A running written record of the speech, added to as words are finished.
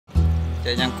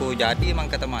yang ku jadi emang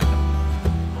kata mana.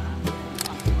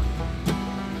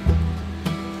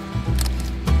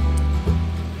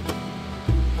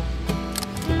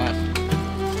 Mas,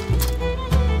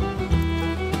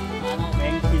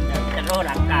 bensin dan telur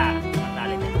langka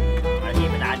masalah itu masih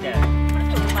ada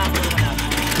percuma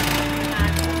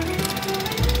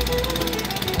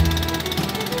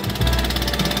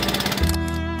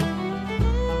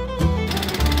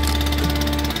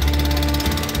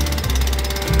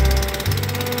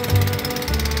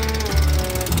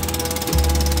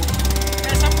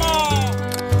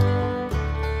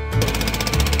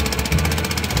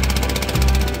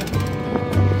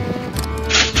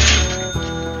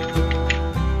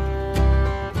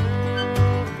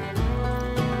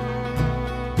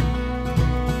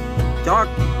cok.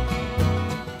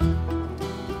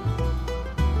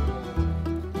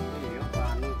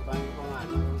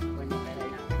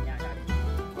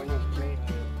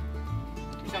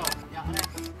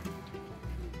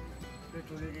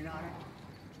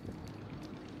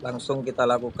 Langsung kita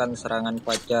lakukan serangan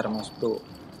fajar, Mas Bro.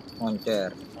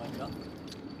 Moncer.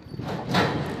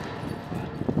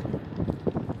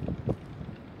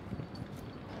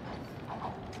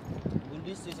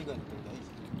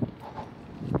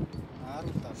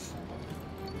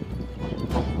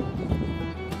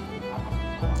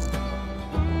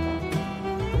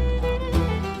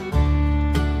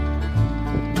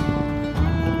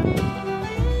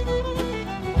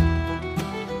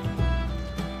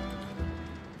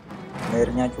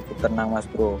 Airnya cukup tenang, Mas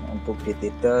Bro. Untuk di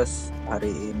Tides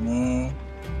hari ini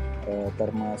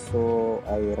termasuk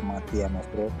air mati ya, Mas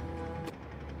Bro.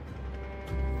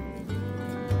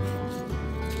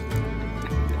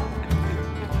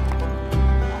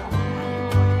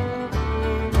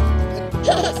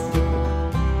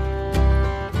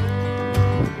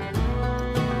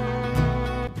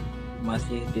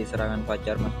 Masih di serangan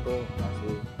fajar, Mas Bro.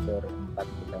 Masih berempat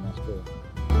kita, Mas Bro.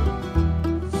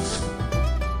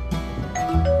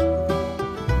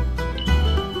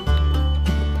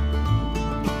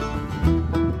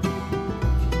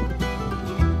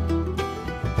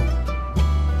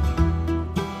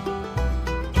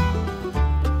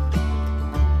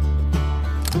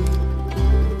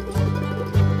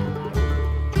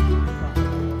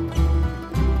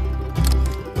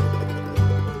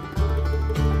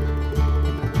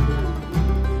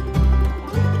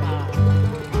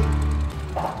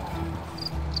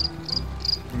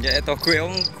 Ya itu gue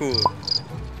ongku.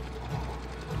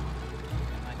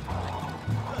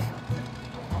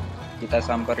 Kita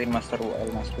samperin Master UL,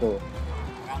 Mas Bro.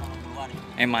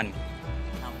 Eman.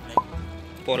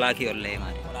 Pola lagi oleh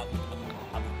mari.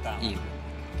 Iya.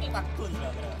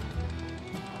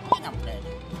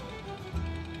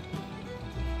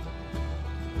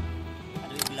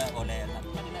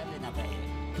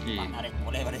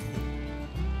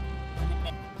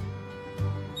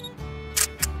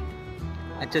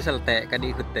 Aja seltek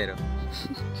kadi ikut tero.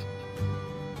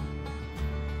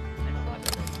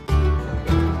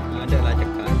 Ada lah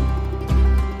cekat.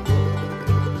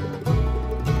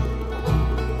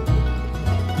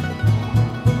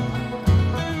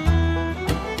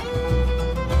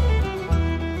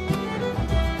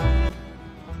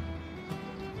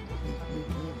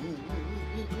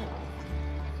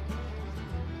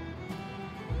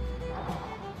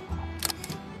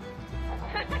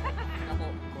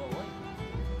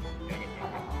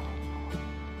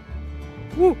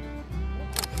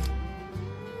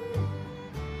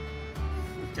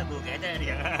 Jago kayaknya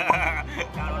dia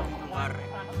kalau keluar.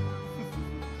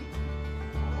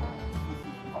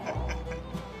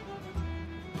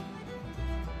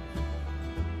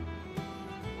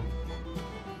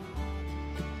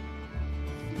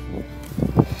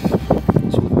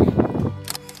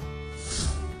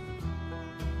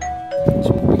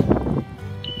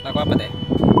 Laku apa teh?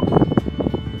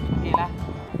 Oke lah,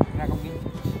 nggak kemungkinan.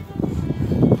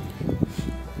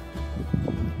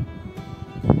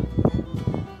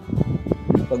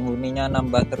 Penghuninya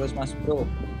nambah terus, Mas Bro.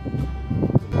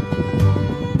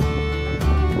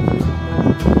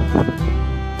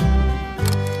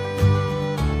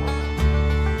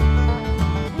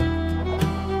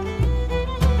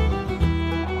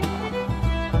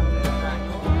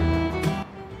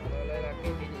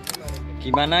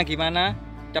 Gimana?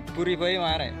 Caburi boy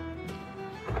mare.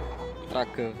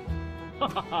 Trage.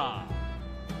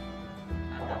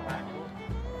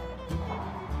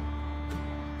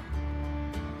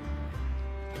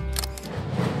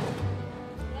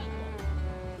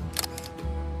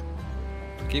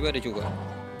 Gimana juga?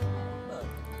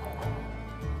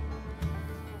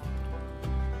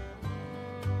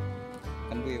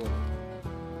 Kan bu.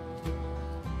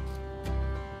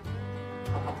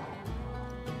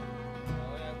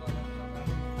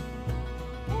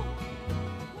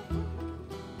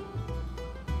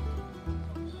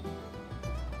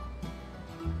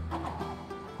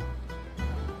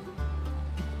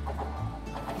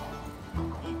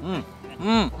 Kamu.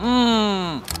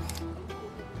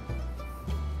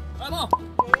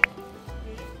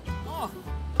 Oh.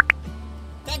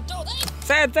 Gancu tadi.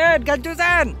 Sen, gancu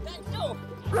sen. Gancu.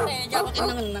 Saya jangan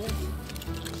pakai nengen.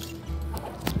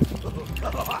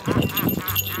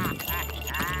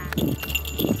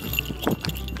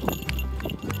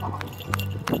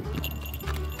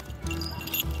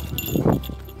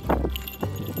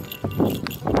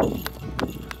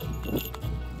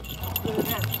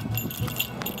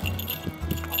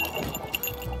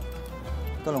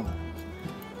 Tolong.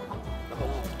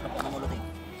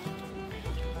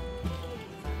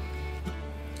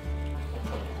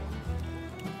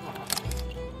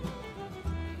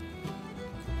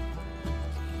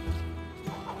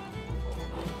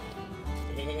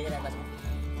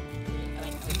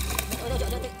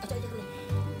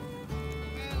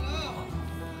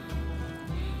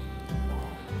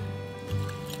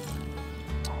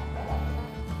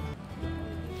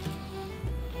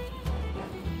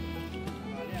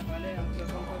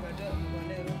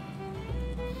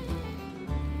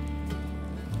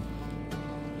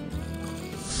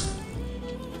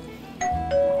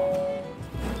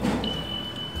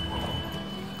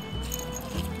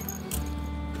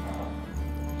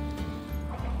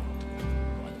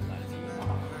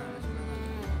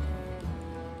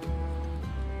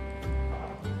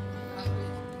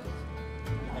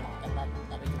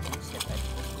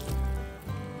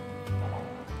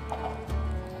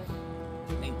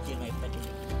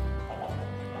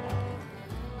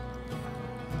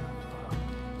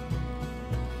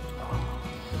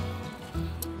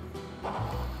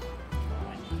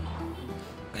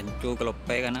 Gancu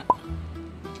kelope kan nak.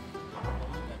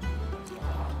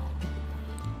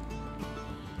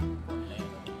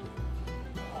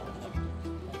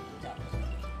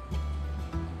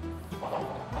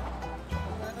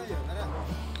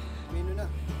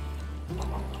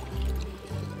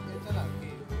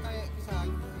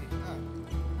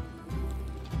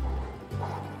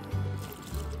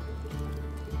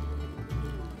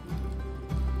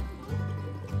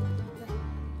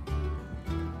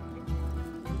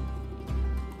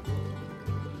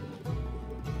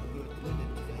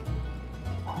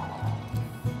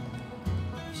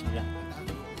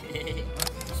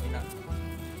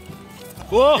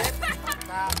 Wah.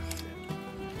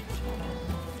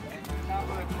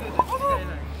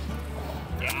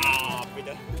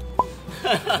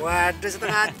 Waduh,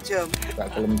 setengah jam.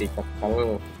 Gak kelem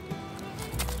dicekal.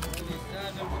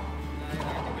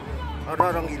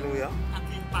 Orang ilu ya.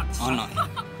 Ono.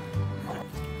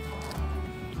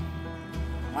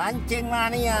 Mancing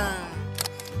mania.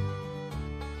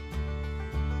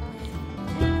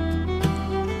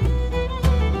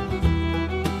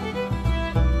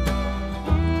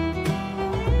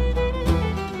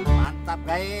 Mantap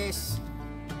guys.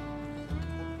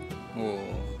 Oh.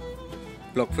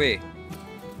 Blok V.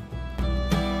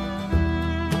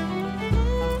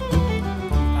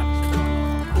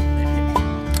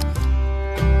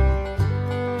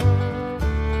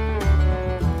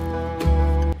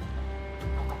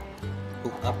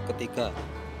 Hook up ketiga.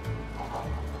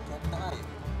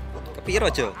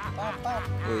 Kepiro aja?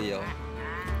 Oh iya.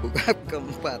 Hook up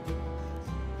keempat.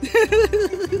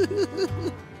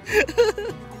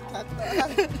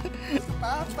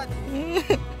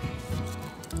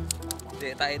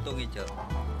 Dek tak hitung ijo.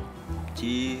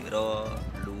 Jiro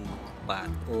lupa.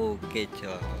 Oke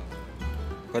jo.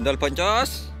 Gondol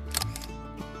boncos.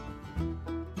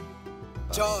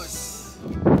 Jos.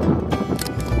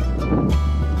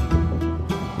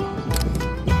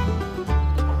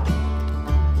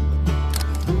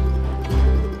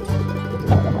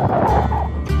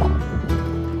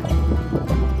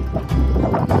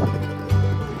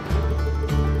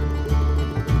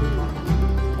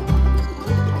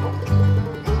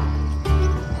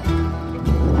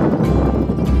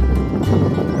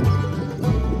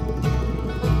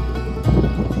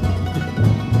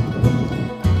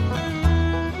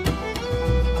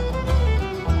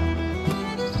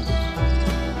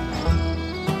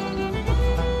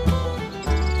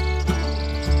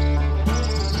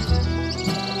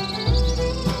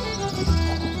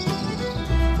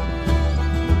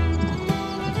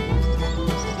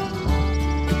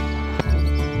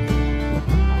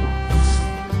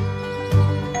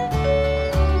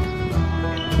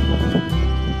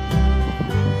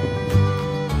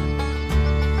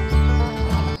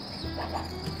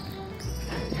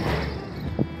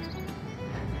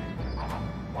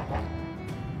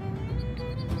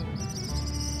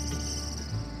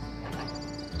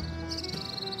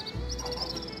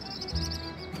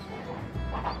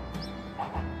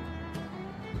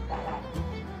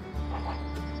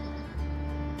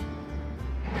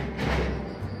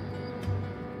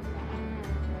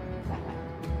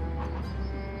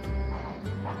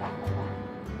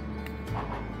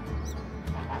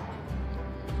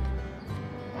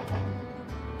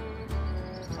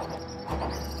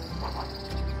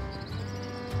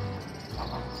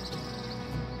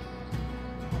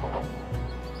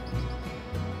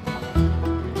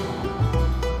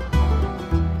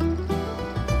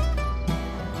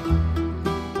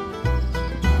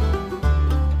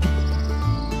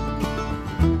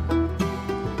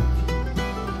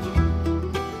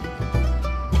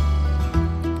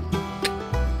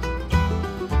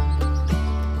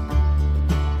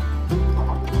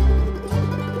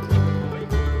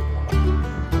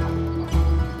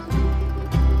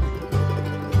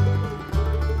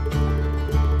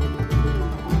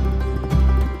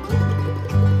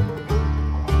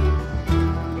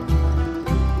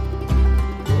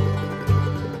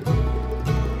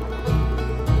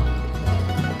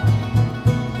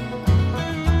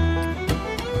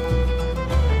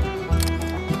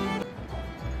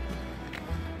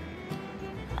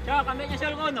 Cok, ambil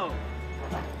nyusul kono.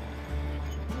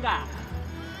 Enggak.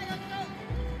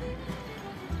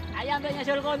 Ayo ambil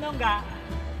nyusul kono enggak?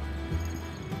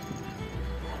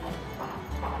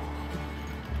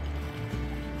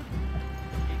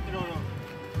 Iki lho.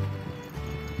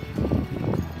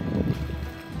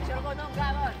 Nyusul kono enggak,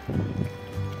 Bos?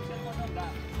 Nyusul kono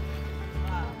enggak?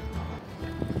 Wah.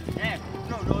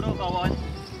 Loro kawan.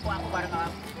 Kok aku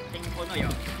bareng sing kono ya.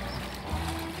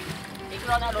 Iki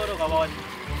lho ana loro kawan.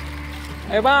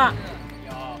 Ayo Pak.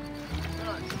 Yo.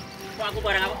 Kok aku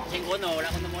bareng aku sing kono,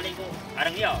 ora kono mulai ku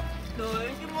bareng yo. Loh,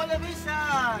 ini mulai bisa.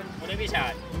 Mulai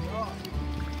bisa.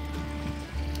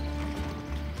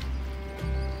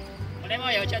 Mulai mau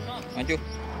ya Chan mo. Maju.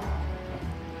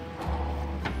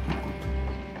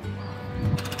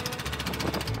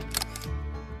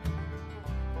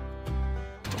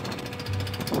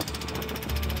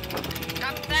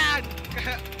 Kapten!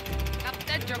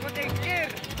 Kapten, jangan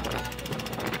tingkir.